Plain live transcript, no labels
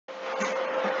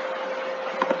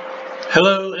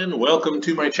Hello and welcome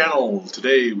to my channel.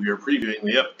 Today we are previewing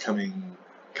the upcoming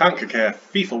CONCACAF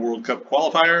FIFA World Cup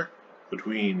qualifier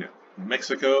between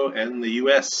Mexico and the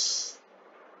US.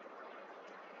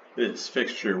 This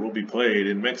fixture will be played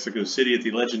in Mexico City at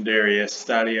the legendary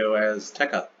Estadio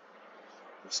Azteca.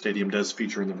 The stadium does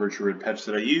feature in the Virtuared patch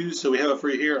that I use, so we have it for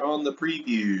you here on the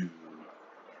preview.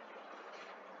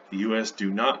 The US do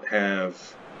not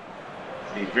have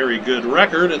a very good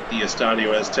record at the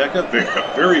Estadio Azteca.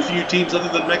 Very few teams other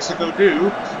than Mexico do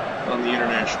on the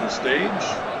international stage.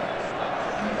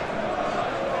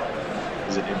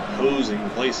 It's an imposing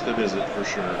place to visit for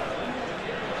sure.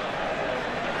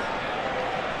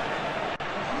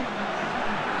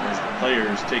 As the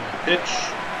players take the pitch,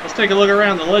 let's take a look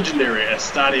around the legendary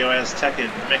Estadio Azteca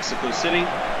in Mexico City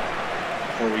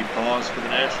before we pause for the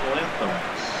national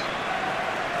anthems.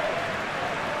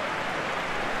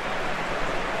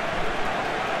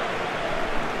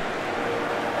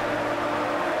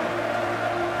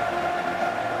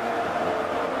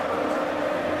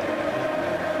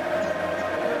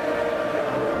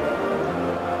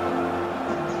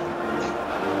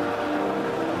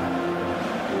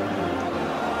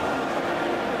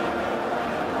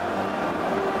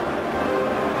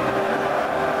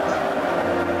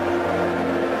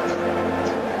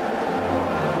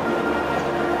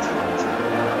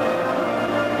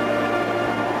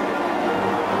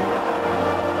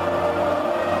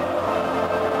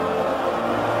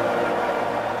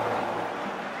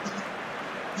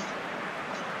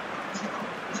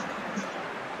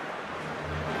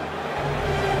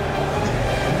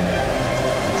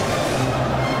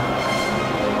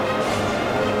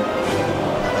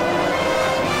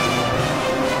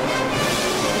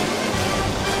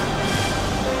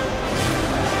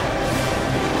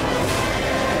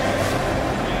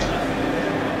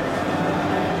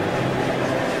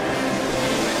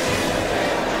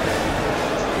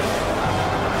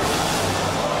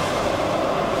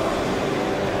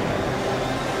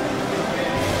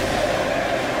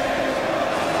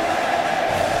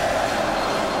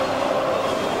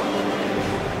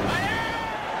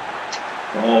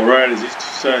 Alright, as these two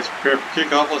sides prepare for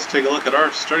kickoff, let's take a look at our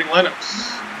starting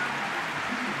lineups.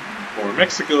 For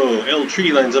Mexico, El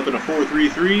Tri lines up in a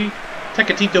 4-3-3.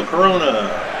 Tecatito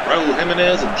Corona, Raul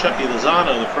Jimenez, and Chucky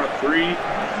Lozano, the front three.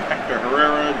 Hector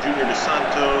Herrera, Junior Dos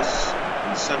Santos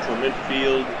in central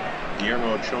midfield.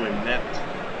 Guillermo Ochoa in net.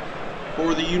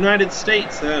 For the United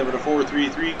States, then, in a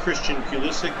 4-3-3, Christian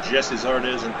Pulisic, Jesse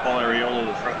Zardes, and Paul Arriola,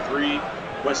 the front three.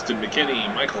 Weston McKennie,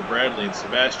 Michael Bradley, and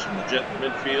Sebastian Lletget in the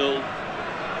midfield.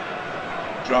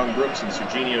 John Brooks and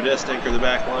Serginho Dest anchor the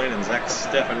back line, and Zach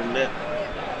Steffen in net.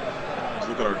 Let's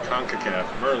look at our CONCACAF.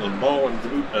 Merlin Ball and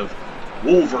debut of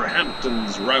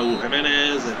Wolverhampton's Raul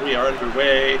Jimenez, and we are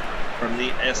underway from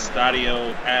the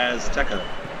Estadio Azteca.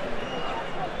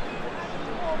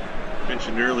 I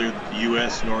mentioned earlier that the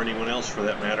US, nor anyone else for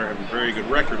that matter, have a very good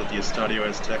record at the Estadio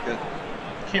Azteca.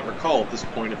 I can't recall at this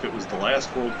point if it was the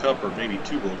last World Cup or maybe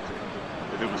two World Cups.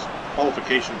 If it was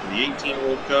qualification for the 18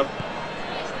 World Cup,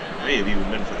 may have even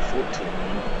been for the 14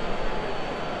 one.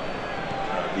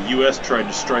 The U.S. tried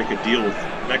to strike a deal with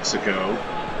Mexico,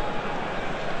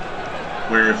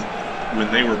 where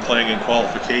when they were playing in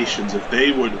qualifications, if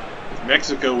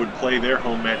Mexico would play their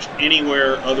home match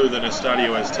anywhere other than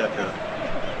Estadio Azteca,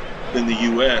 then the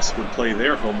U.S. would play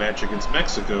their home match against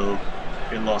Mexico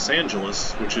in Los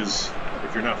Angeles, which is,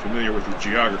 if you're not familiar with the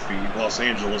geography, Los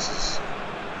Angeles is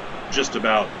just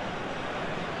about,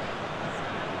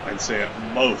 I'd say at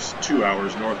most 2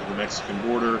 hours north of the Mexican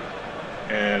border,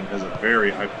 and has a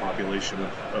very high population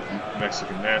of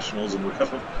Mexican nationals, and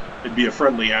it'd be a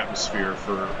friendly atmosphere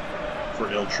for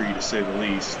El Tri, to say the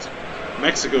least.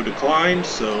 Mexico declined,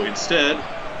 so instead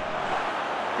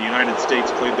the United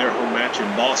States played their home match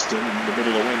in Boston in the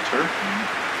middle of winter.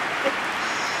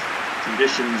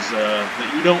 Conditions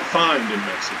that you don't find in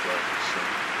Mexico. So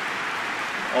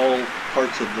all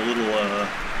parts of the little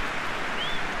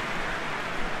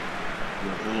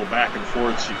back and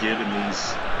forths you get in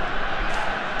these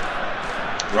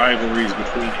rivalries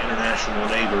between international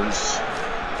neighbors.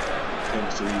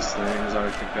 Thanks to these things,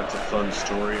 I think that's a fun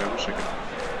story. I wish I could. I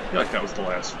feel like that was the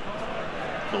last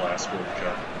World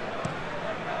Cup.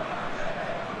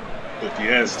 But the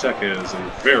Azteca is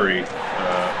a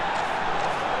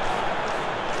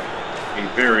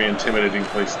very intimidating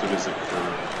place to visit for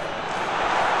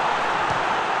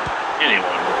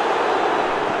anyone.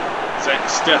 Zach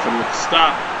Steffen with the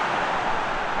stop.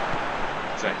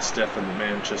 Zach Steffen, the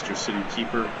Manchester City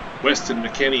keeper. Weston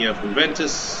McKennie of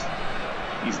Juventus.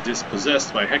 He's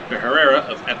dispossessed by Hector Herrera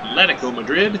of Atletico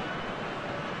Madrid.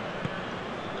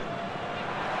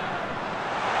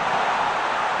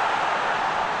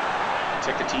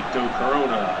 Tecatito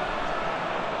Corona.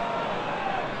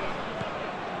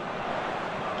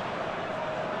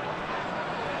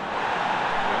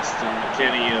 Weston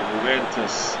McKennie of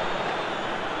Juventus.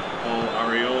 Paul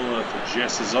Areola to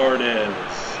Jesse Zardes.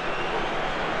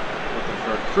 Looking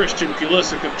for Christian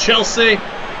Pulisic of Chelsea. He's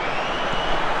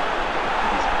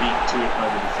beat to it by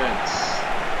the defense.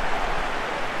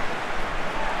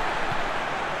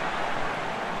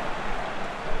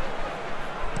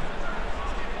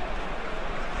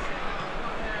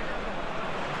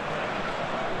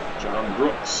 John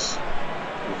Brooks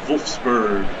of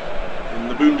Wolfsburg in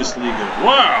the Bundesliga.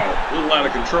 Wow! A little out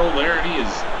of control there, and he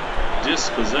is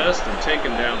dispossessed and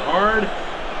taken down hard. The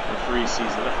referee sees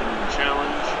nothing in the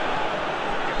challenge.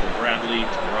 From Bradley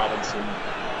to Robinson.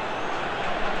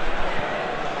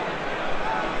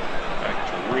 Back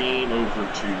to Ream, over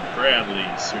to Bradley.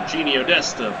 Serginho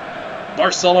Dest of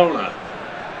Barcelona.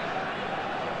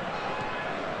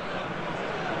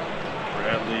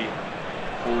 Bradley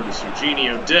forward to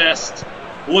Serginho Dest.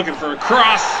 Looking for a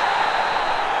cross. Is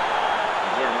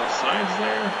there an offsides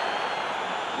there?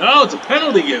 No, it's a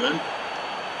penalty given.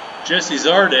 Jesse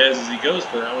Zardes, as he goes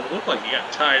for that one, it looked like he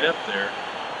got tied up there.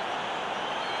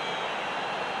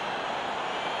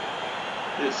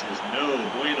 This is no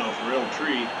bueno for El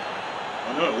Tree.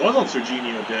 Oh no, it was on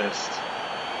Serginho Dest.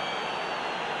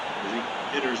 As he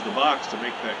enters the box to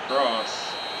make that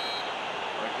cross.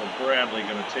 Michael Bradley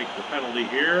going to take the penalty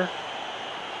here.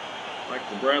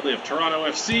 Michael Bradley of Toronto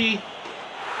FC.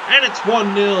 And it's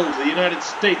 1-0 to the United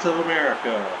States of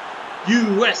America.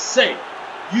 USA!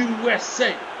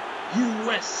 USA!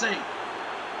 USA!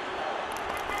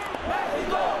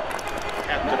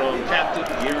 Captain on captain,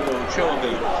 Guillermo Ochoa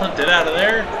going to punt it out of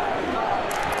there. He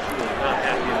was not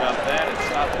happy about that at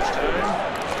stoppage time.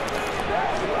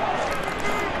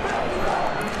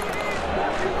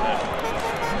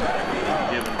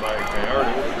 Given by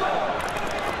Gallardo.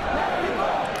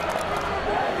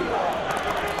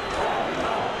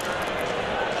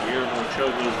 Guillermo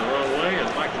Ochoa goes the wrong way, and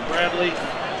Michael Bradley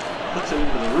puts it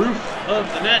into the roof of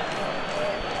the net.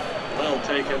 Well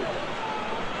taken.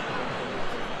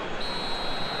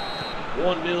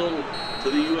 1-0 to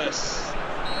the U.S.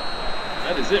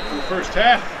 That is it for the first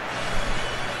half.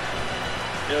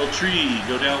 El Tree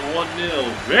go down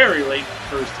 1-0 very late in the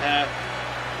first half.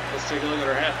 Let's take a look at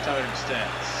our halftime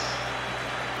stats.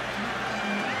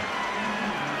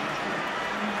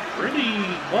 Pretty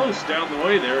close down the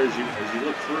way there as you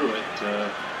look through it. You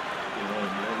know, a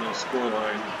normal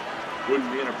scoreline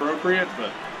wouldn't be inappropriate,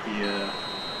 but the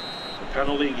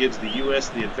penalty gives the U.S.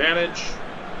 the advantage.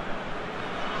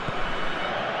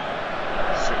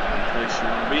 Certainly a place you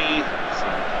want to be. So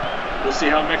we'll see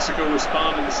how Mexico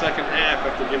respond in the second half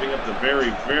after giving up the very,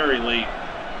 very late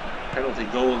penalty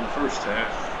goal in the first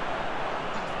half.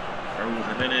 Raul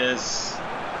Jimenez.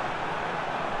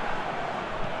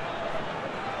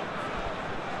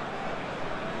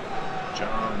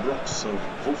 John Brooks of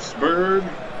Wolfsburg.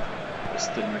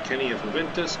 Weston McKennie of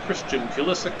Juventus. Christian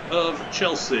Pulisic of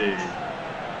Chelsea.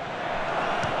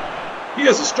 He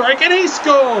has a strike and he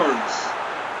scores!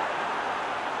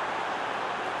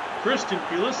 Christian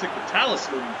Pulisic, the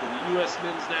talisman for the U.S.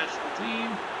 men's national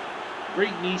team.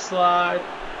 Great knee slide.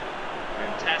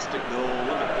 Fantastic goal.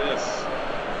 Look at this.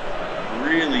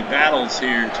 Really battles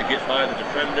here to get by the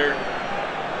defender.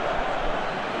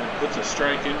 And then puts a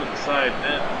strike into the side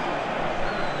net.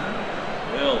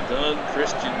 Well done,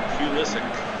 Christian Pulisic.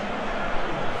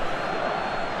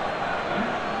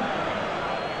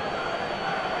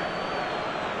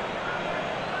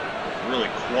 Really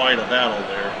quite a battle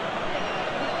there.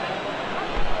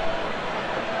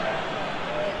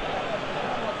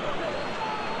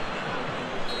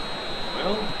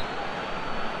 Well,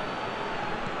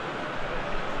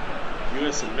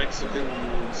 U.S. and Mexican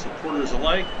supporters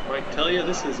alike might tell you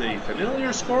this is a familiar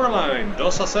scoreline,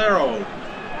 2-0.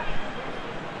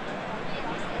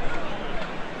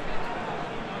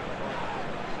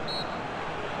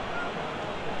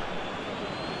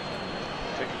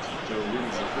 Tecatito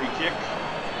wins the free kick.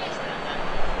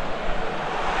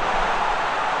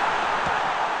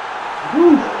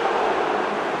 Woo!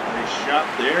 Nice shot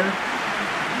there.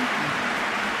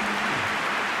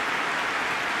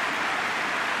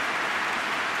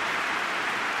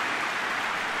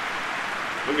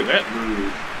 Look at that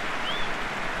move.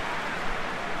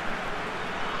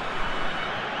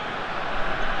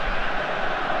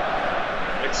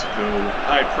 Mexico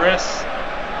high press.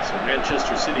 So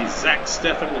Manchester City's Zach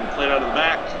Steffen will play it out of the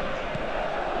back.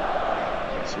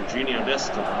 Serginho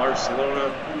Dest of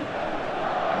Barcelona.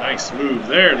 Nice move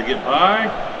there to get by.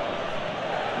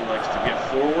 He likes to get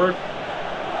forward.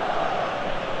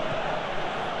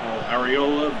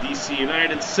 Areola, DC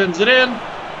United, sends it in.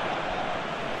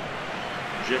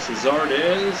 Jesse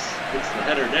Zardes gets the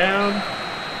header down.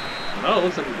 Oh,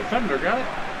 looks like the defender got it.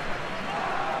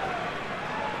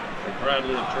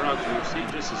 Bradley of Toronto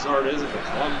FC, Jesse Zardes of the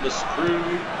Columbus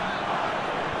Crew.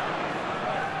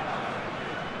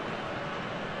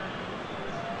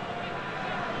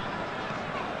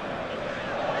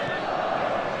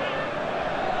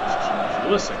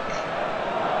 Pulisic.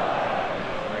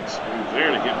 Nice move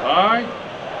there to get by.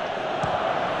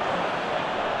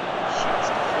 Shots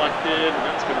deflected, and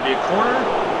that's going to be a corner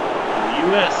for the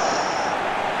U.S.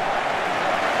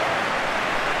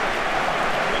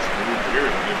 Nice move here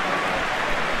to get by.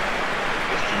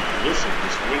 Pulisic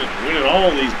just winning all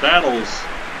these battles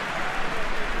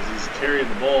as he's carrying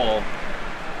the ball.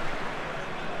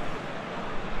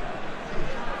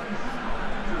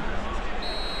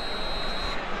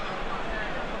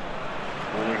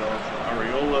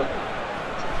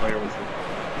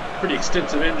 Pretty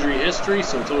extensive injury history,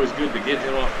 so it's always good to get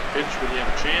him off the pitch when you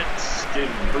have a chance. Give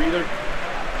him a breather.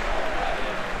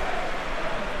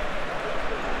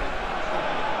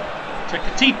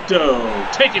 Tecatito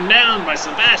taken down by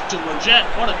Sebastian Lletget.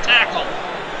 What a tackle!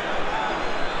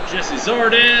 Jesse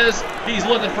Zardes, he's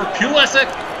looking for Pulisic,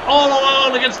 all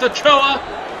alone against Ochoa.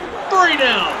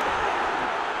 3-0.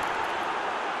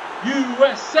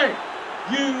 USA!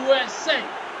 USA!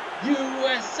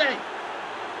 USA!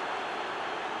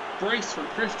 Brace for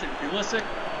Christian Pulisic.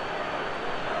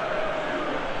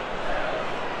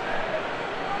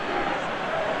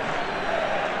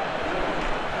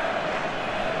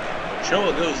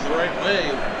 Ochoa goes the right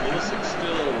way. Pulisic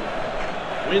still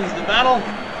wins the battle.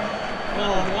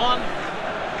 1-on-1.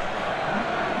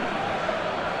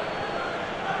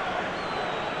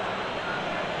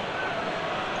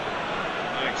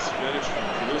 Nice finish from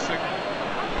Pulisic.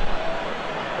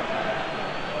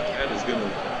 That is going to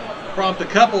prompt a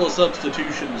couple of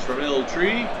substitutions from El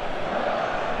Tree.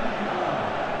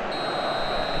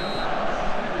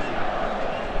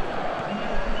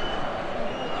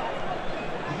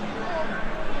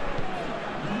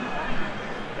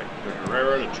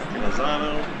 Herrera to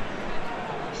Chiquilazano.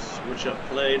 Switch up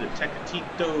play to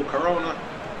Tecatito Corona.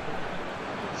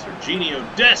 Serginho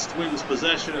Dest wins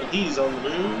possession and he's on the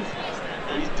move.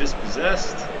 Oh, he's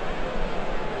dispossessed.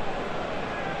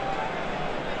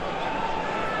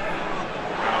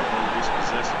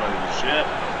 By the Jet.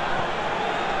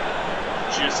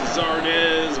 Jesse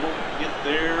Zardes won't get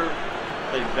there.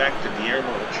 Played back to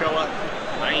Guillermo Ochoa.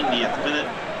 90th minute.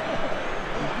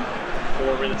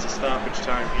 4 minutes of stoppage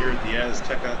time here at the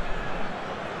Azteca.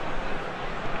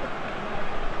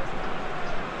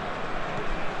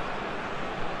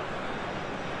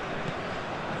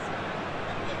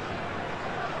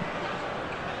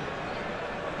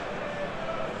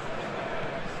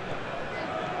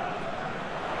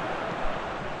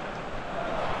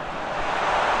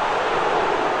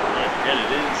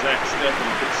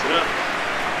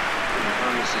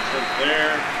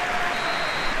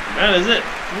 That is it.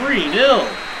 3-0.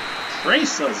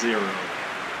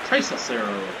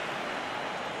 Tracero.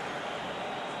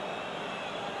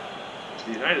 To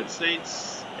the United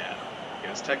States. Yeah.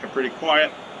 Azteca pretty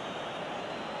quiet.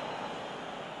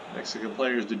 Mexican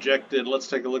players dejected. Let's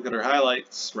take a look at our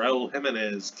highlights. Raul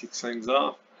Jimenez kicks things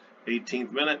off.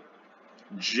 18th minute.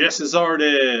 Jesse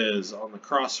Zardes on the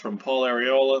cross from Paul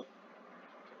Areola.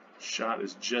 Shot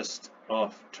is just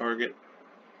off target.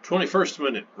 21st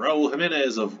minute, Raul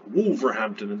Jimenez of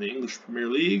Wolverhampton in the English Premier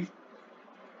League.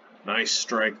 Nice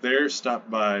strike there,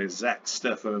 stopped by Zach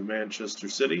Steffen of Manchester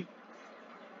City.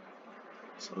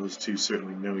 So those two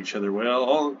certainly know each other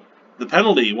well. The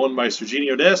penalty won by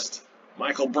Serginho Dest.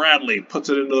 Michael Bradley puts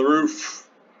it into the roof.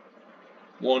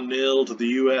 1-0 to the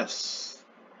U.S.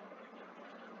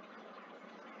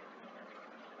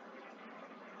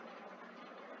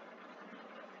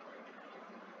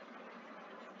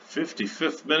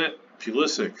 55th minute,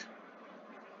 Pulisic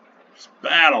just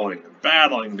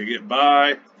battling to get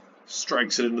by.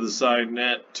 Strikes it into the side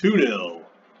net. 2-0.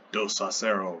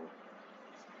 2-0.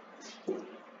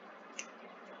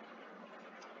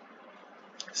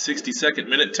 62nd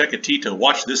minute, Tecatito.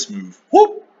 Watch this move.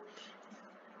 Whoop!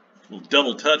 Little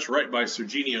double touch right by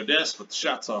Serginho Dest with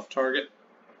shots off target.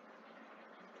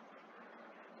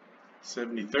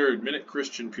 73rd minute,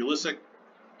 Christian Pulisic.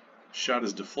 Shot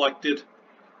is deflected.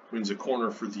 Wins a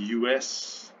corner for the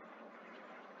U.S.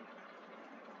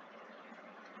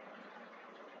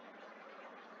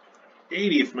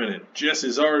 80th minute, Jesse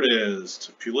Zardes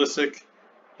to Pulisic.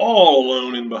 All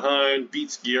alone in behind.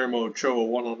 Beats Guillermo Ochoa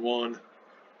 1-on-1.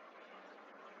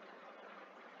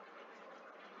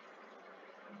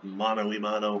 Mano y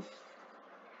mano.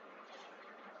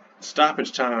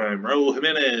 Stoppage time, Raul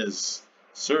Jimenez.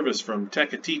 Service from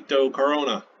Tecatito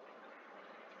Corona.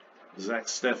 Zach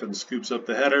Steffen scoops up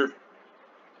the header.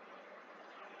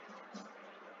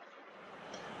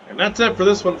 And that's it for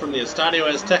this one from the Estadio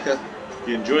Azteca. If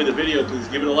you enjoyed the video, please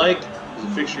give it a like. If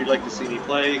there's a fixture you'd like to see me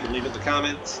play, you can leave it in the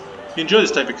comments. If you enjoy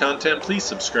this type of content, please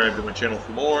subscribe to my channel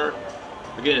for more.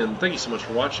 Again, thank you so much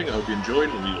for watching. I hope you enjoyed,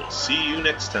 and we will see you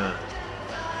next time.